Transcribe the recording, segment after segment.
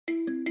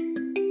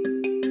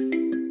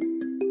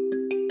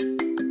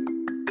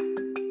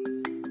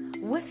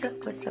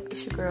What's up?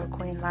 It's your girl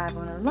Queen live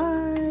on the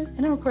line,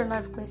 and I'm recording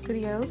live at Queen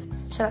Studios.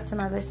 Shout out to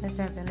my listeners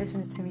that have been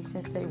listening to me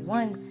since day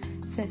one.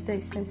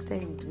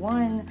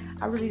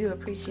 I really do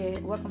appreciate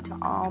it. Welcome to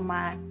all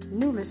my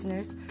new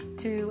listeners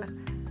to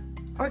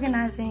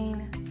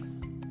Organizing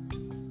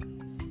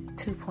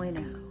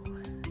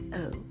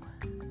 2.0.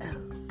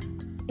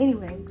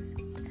 Anyways,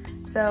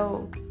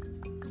 so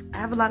I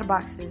have a lot of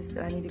boxes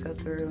that I need to go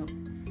through,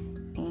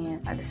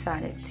 and I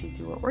decided to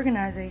do an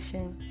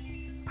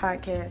organization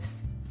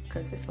podcast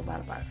because it's a lot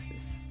of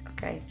boxes,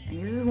 okay? And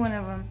this is one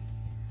of them.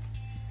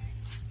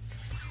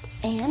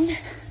 And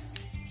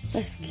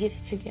let's get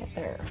it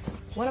together.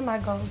 One of my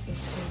goals is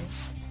to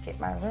get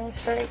my room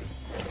straight.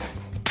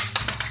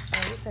 So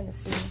we're finna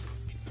see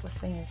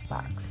what's in this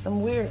box.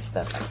 Some weird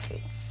stuff I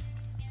see.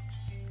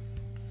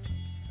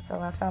 So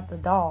I found the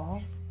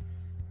doll.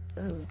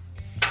 Ooh,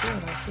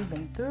 she's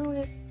been through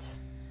it.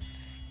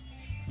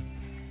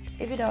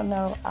 If you don't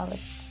know, I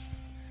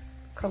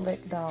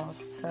collect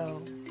dolls,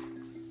 so.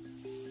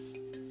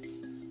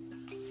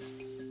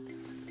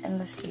 And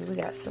let's see, we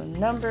got some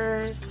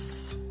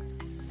numbers.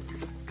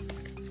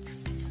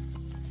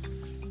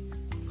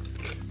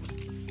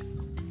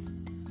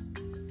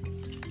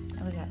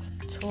 And we got some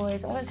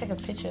toys. I'm going to take a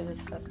picture of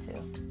this stuff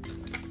too.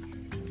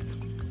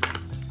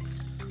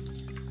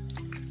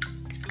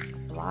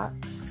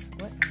 Blocks.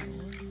 What?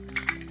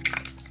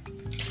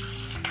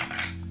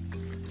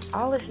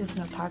 All this is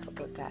in a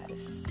pocketbook,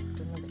 guys.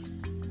 Remember.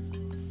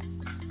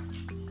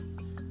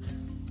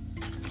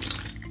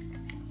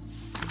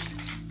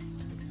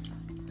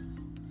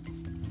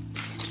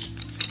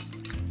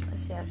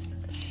 Yes,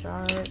 a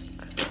shark. I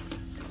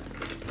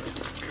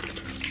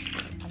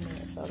mean,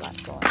 it's a lot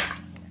going on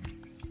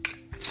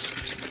here.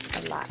 A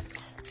lot.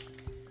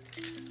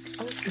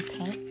 Oh, some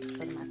paint.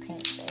 Go to my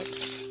paint set.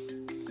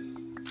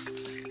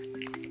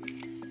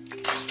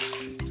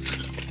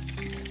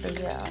 So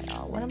yeah,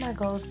 y'all, one of my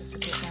goals is to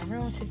get my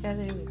room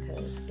together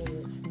because it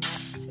is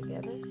not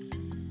together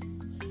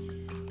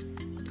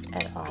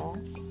at all.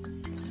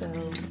 So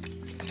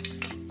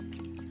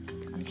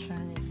I'm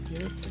trying to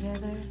get it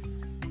together.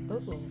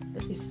 Ooh,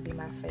 this used to be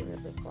my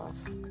favorite lip gloss.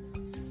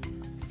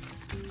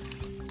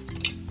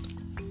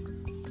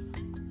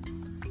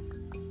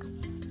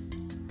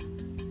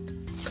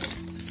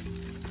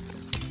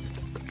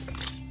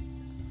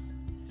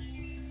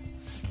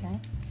 Okay.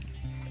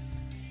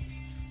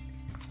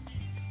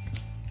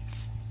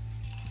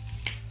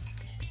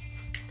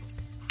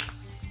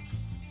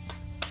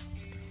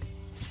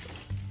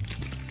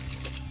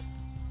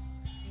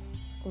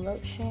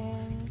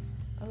 Lotion.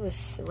 Oh,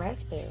 it's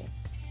raspberry.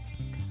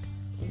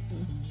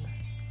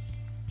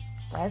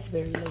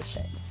 Raspberry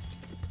lotion.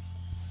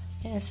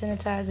 Hand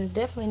sanitizer.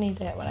 Definitely need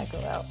that when I go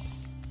out.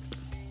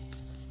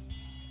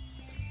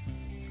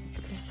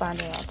 Just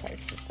finding all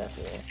types of stuff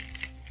here.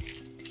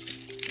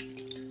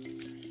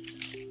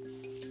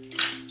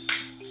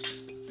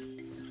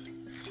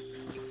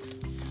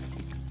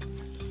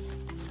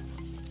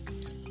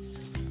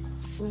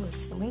 Ooh, a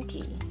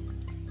Slinky.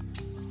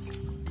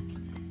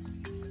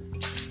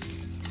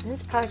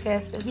 This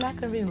podcast is not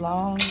going to be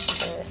long,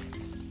 but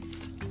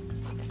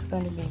it's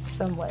going to be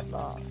somewhat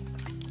long.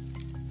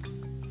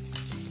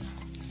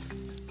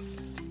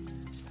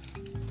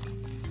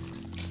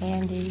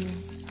 Candy.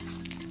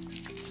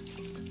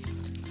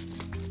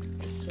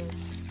 It's just,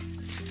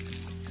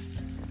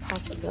 the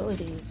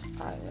possibilities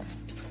are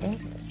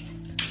endless.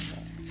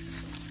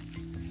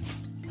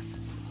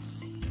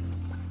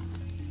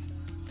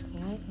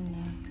 Okay, and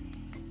then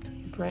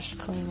brush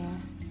cleaner.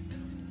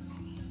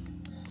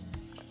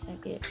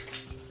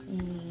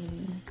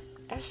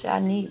 Actually, I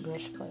need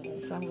brush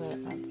cleaner, so I'm going to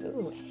find,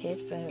 ooh,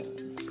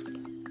 headphones.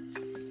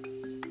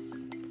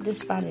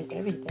 Just finding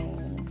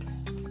everything.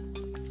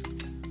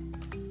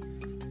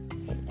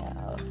 Right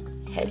now,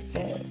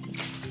 headphones.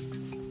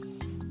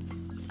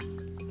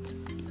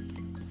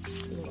 Let's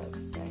see what's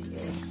right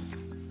here.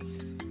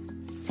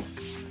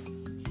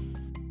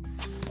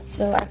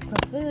 So I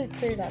completely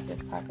cleared out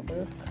this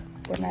pocketbook.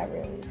 Well, not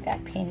really. It's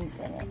got pennies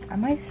in it. I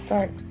might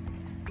start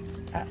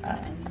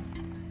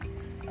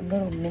a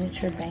little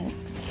miniature bank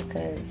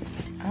because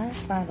I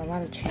find a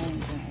lot of change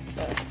in my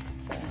stuff.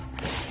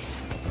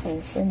 So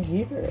what's in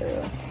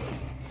here?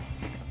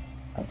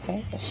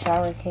 Okay, a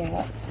shower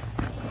cap.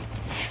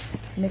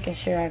 Making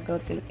sure I go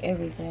through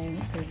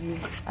everything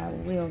because I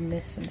will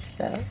miss some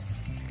stuff.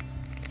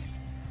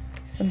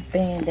 Some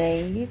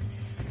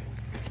Band-Aids.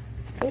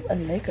 Oh, a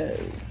Lego.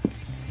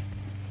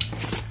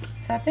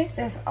 So I think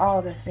that's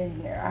all that's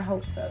in here. I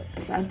hope so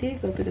because I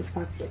did go through this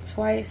pocketbook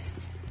twice.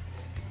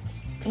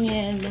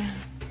 And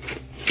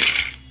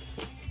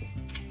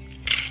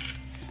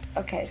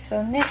okay,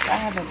 so next I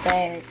have a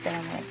bag that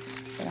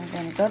I'm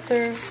going to go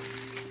through.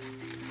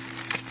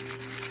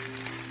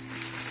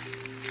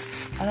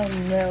 I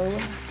don't know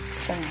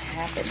what's going to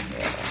happen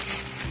here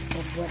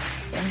with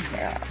what's in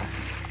here.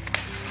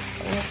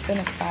 We're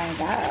going to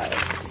find out.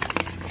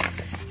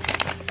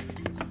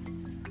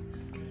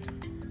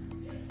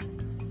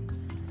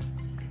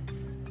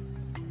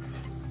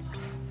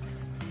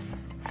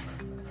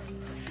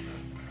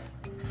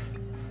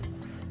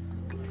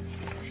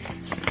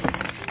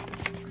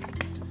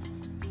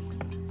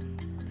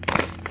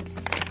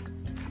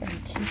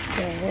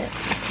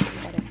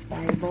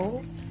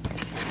 bowl.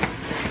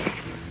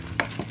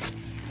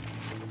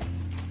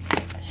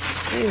 A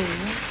shoe.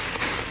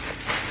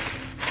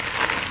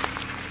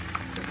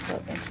 This is so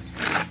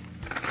interesting.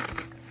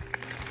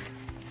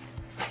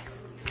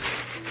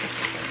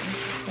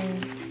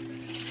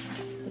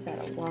 We got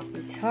a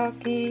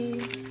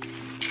walkie-talkie.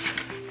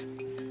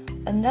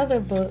 Another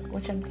book,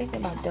 which I'm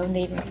thinking about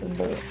donating some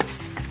books.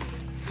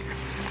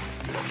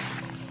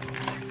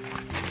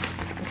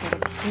 We got a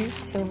cute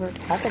silver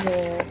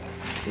pocketbook.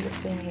 See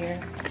what's in here.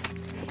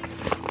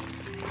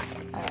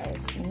 Alright,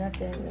 it's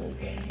nothing really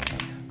good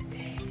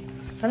here.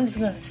 So I'm just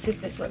gonna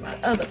sit this with my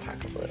other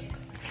pocketbook.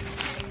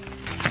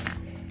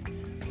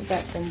 We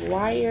got some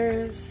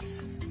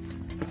wires.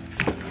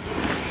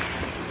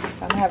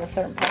 So I'm gonna have a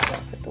certain pocket I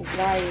put the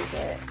wires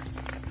at.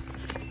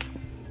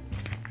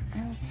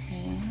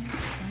 Okay,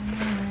 so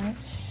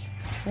much.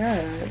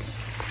 Gosh.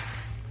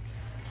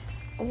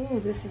 Oh,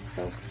 this is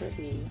so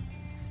pretty.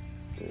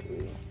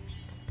 Ooh.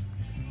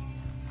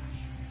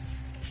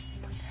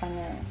 Kind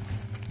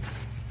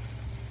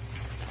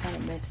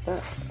of messed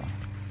up.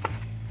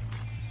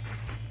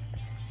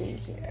 Let's see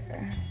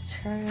here.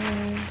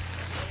 Trash.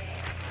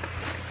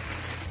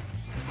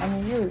 I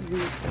mean, you would be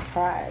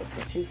surprised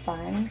what you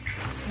find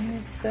in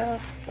this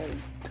stuff. Like,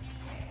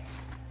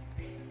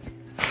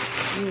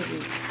 you would be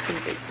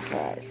pretty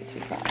surprised what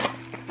you find.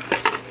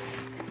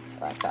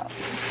 So I found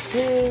some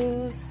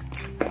shoes.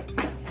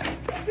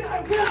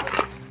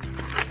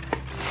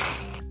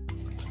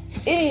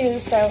 Anywho,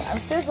 so I'm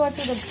still going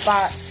through the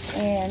box,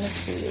 and let's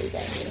see what we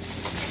got here.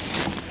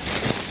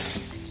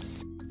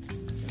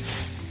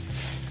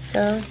 So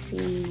let's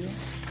see.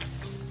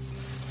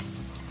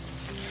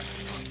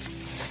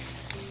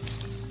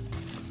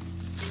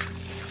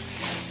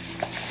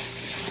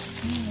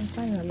 I'm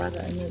finding a lot of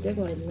in there. They're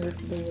going to Nerf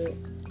bullet,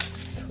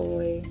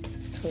 toy.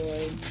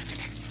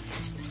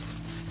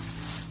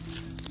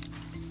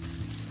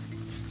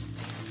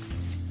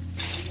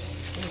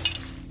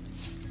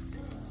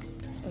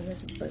 Oh, this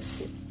is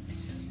busted.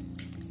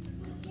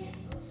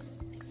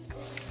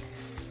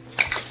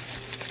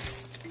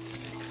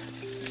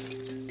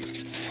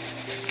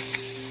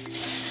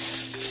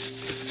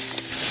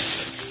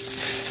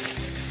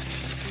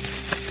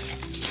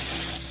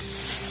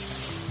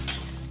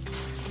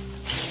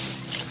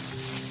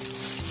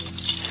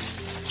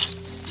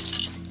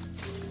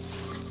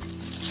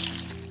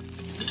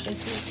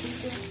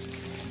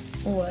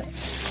 What?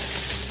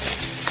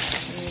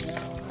 You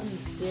know, I'm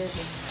scared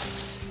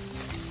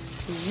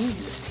to use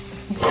it.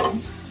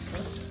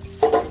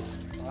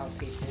 I'll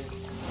keep this.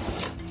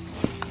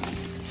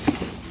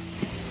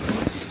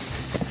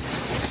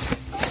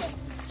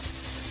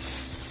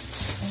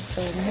 And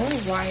so more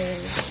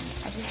wires.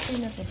 I just see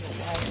nothing but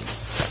wires.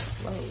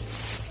 Whoa.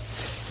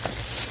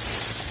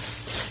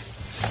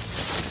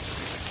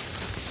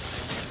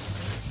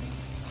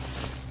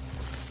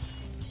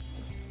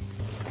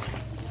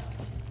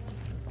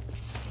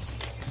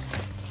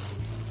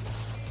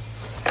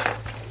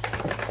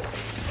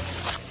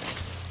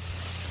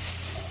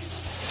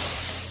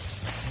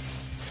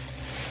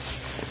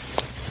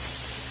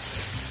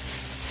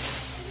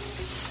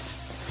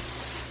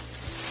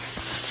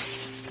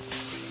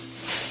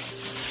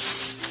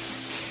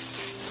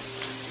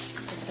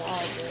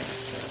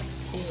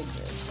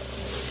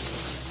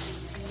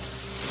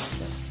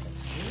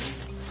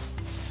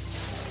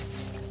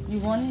 You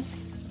want it?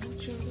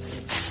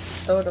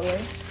 Throw it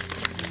away.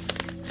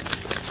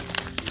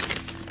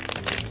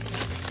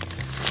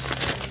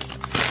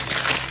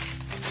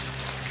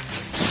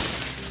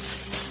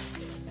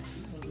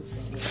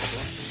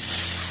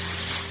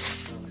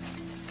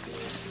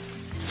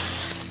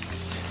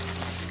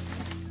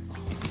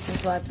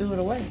 That's why I threw it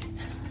away.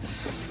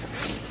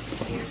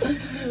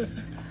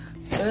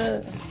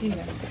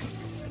 Yeah.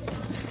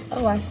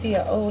 Oh, I see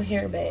an old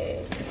hair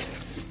bag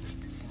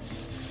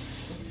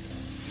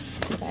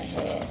that I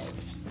had.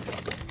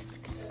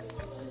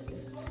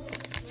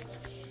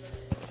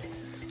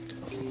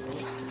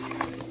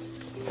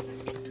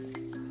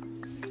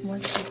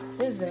 What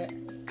is it?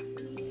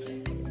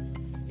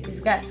 It's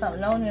got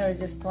something on it or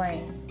just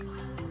plain?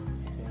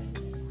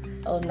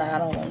 Oh, no, I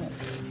don't want it.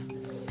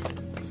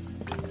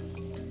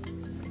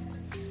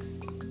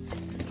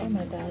 Oh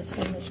my God,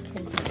 so much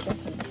crazy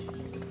stuff in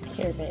the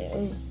hair bag.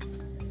 Ooh.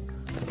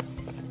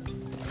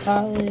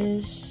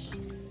 Polish.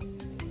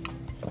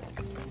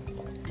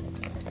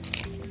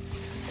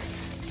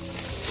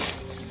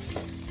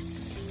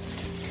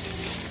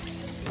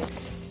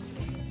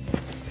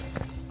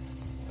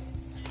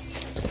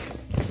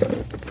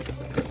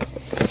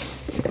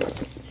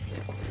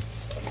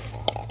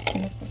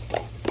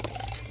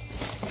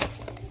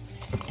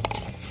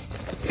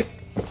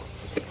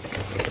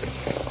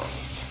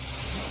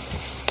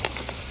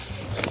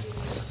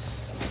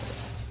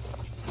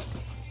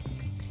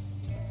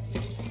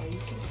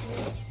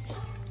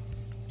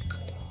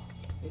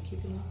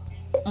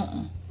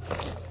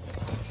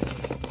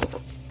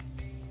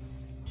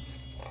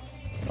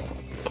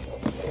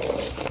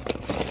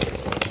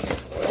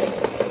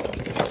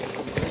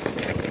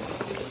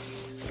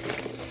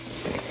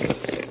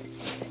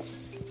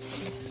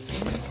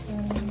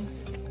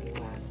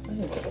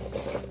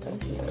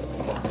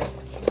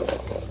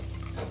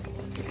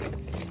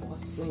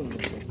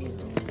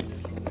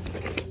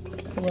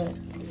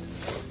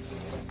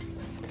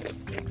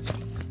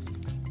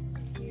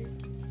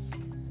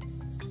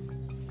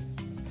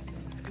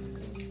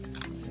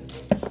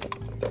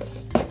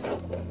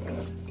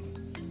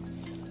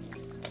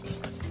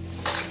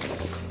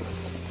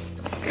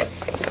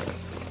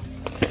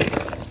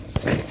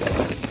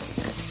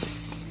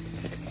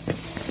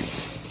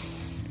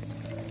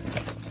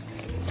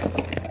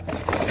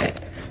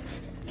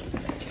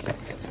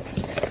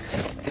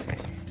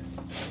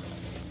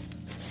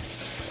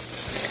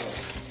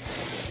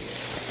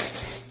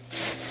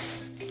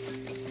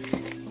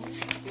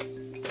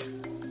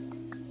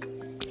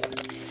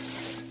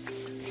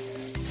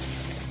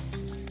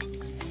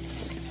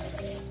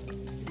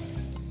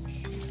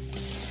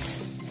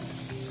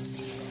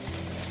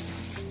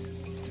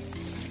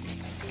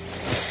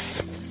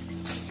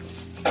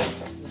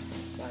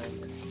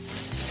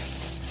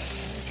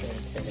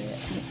 for that.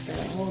 It's got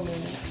a hole in it.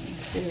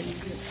 It's really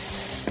good.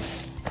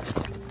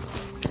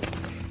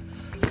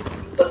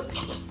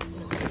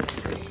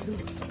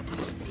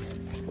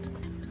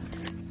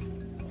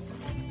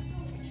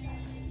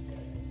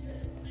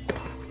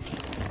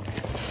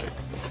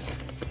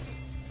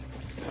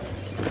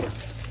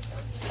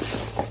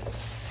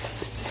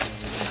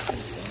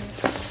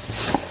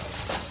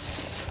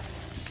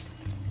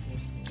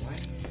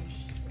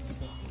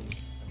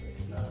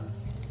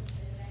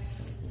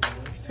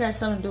 It has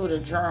something to do with a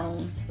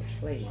drone. It's a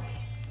player.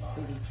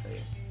 CD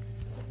player.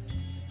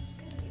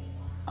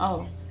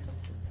 Oh.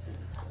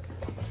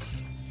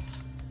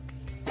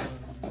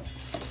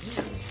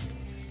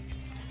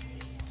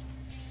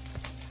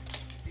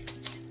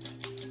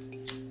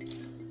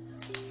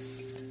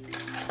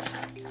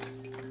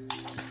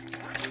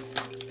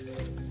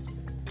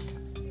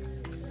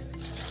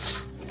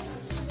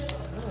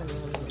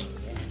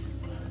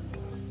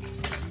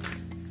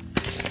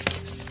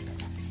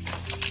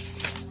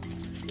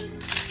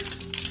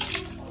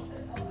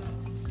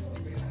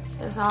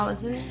 That's all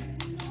it's in it?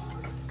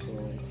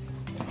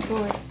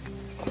 Toys.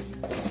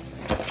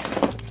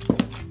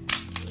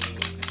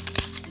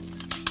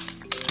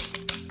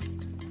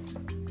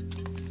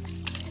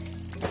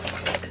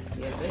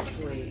 Yeah,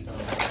 basically,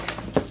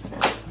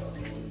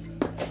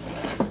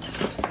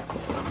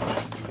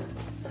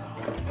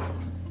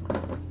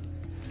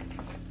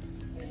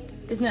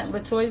 Isn't that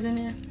but toys in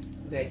there?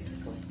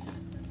 basically.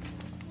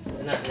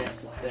 Not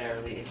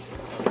necessarily. It's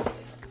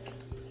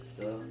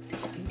the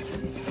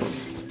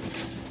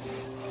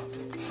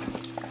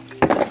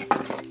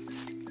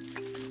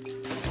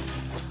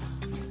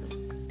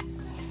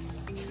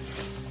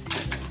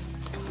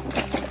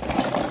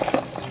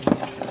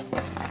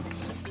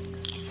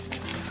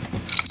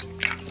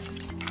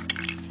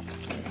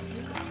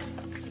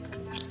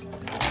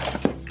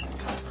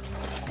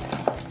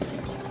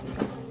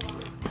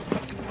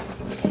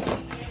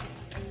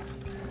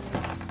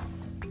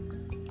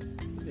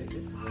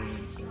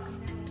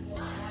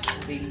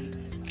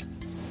beads.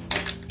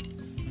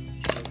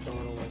 I'm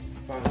throwing away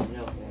farmer's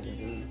milk and the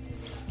beads.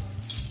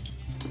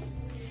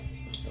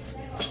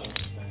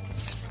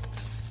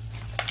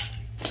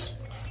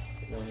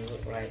 It don't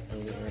look right.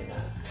 I'm getting rid of it.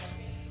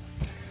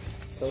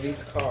 So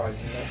these cards,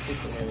 you're not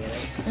keeping them,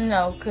 right?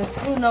 No, because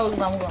who knows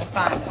when I'm going to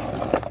find them.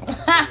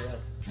 Yeah.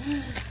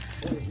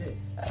 What is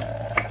this?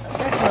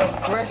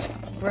 That's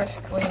a brush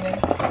cleaner.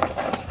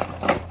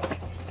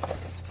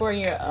 It's for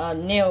your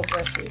nail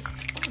brushes.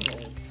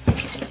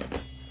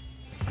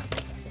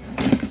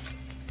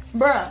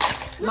 Bruh,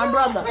 my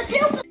brother.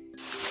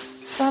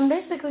 So I'm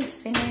basically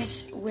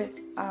finished with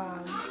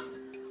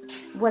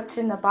what's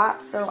in the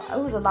box. So it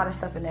was a lot of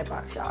stuff in that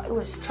box, y'all. It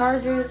was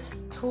chargers,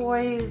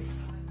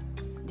 toys,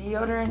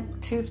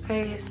 deodorant,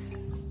 toothpaste,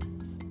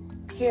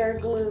 hair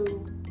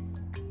glue,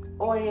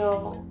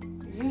 oil,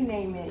 you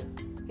name it,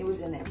 it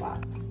was in that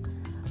box.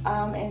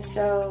 And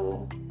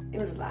so it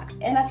was a lot.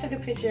 And I took a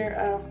picture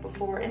of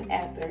before and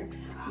after.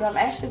 But I'm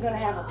actually going to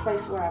have a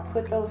place where I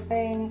put those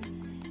things.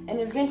 And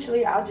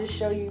eventually I'll just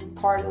show you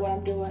part of what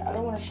I'm doing. I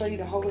don't want to show you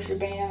the whole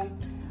shebang,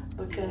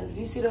 because if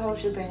you see the whole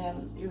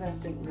shebang, you're going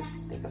to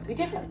think of me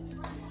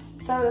different.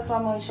 So that's why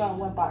I'm only showing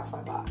one box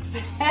by box.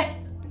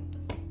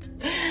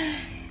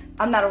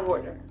 I'm not a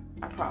hoarder,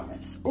 I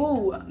promise.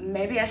 Ooh,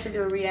 maybe I should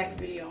do a react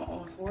video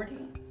on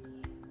hoarding.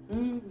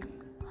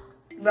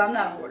 But I'm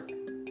not a hoarder,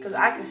 because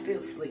I can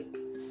still sleep.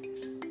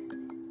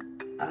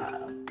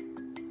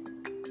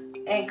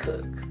 And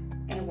cook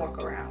and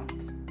walk around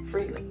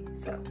freely.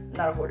 So,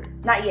 not a hoarder.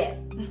 Not yet.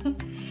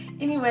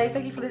 Anyways,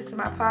 thank you for listening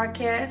to my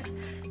podcast.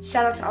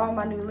 Shout out to all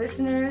my new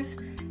listeners.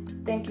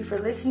 Thank you for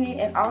listening.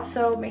 And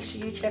also, make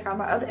sure you check out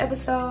my other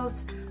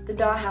episodes, The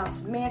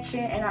Dollhouse Mansion.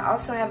 And I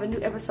also have a new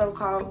episode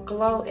called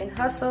Glow and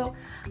Hustle.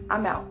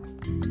 I'm out.